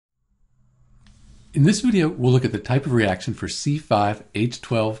In this video, we'll look at the type of reaction for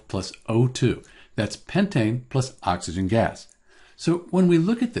C5H12 plus O2. That's pentane plus oxygen gas. So when we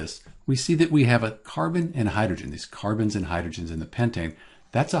look at this, we see that we have a carbon and hydrogen. These carbons and hydrogens in the pentane,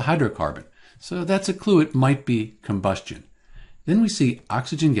 that's a hydrocarbon. So that's a clue it might be combustion. Then we see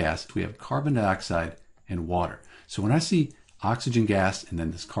oxygen gas. We have carbon dioxide and water. So when I see oxygen gas and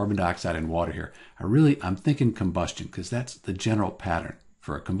then this carbon dioxide and water here, I'm thinking combustion because that's the general pattern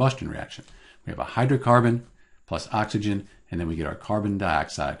for a combustion reaction. We have a hydrocarbon plus oxygen, and then we get our carbon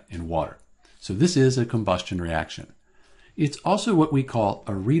dioxide and water. So this is a combustion reaction. It's also what we call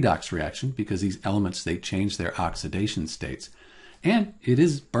a redox reaction because these elements, they change their oxidation states. And it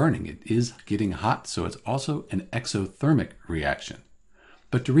is burning, it is getting hot, so it's also an exothermic reaction.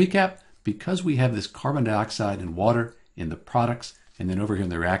 But to recap, because we have this carbon dioxide and water in the products, and then over here in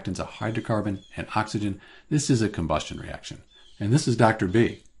the reactants, a hydrocarbon and oxygen, this is a combustion reaction. And this is Dr.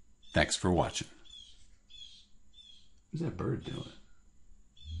 B. Thanks for watching. What's that bird doing?